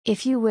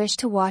If you wish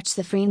to watch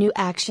the free new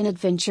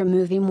action-adventure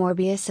movie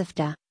Morbius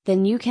Afdah,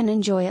 then you can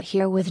enjoy it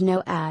here with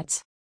no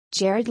ads.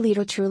 Jared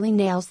Leto truly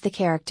nails the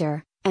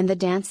character, and the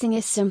dancing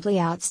is simply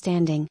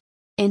outstanding.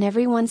 In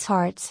everyone's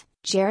hearts,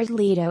 Jared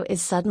Leto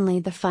is suddenly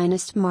the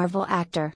finest Marvel actor.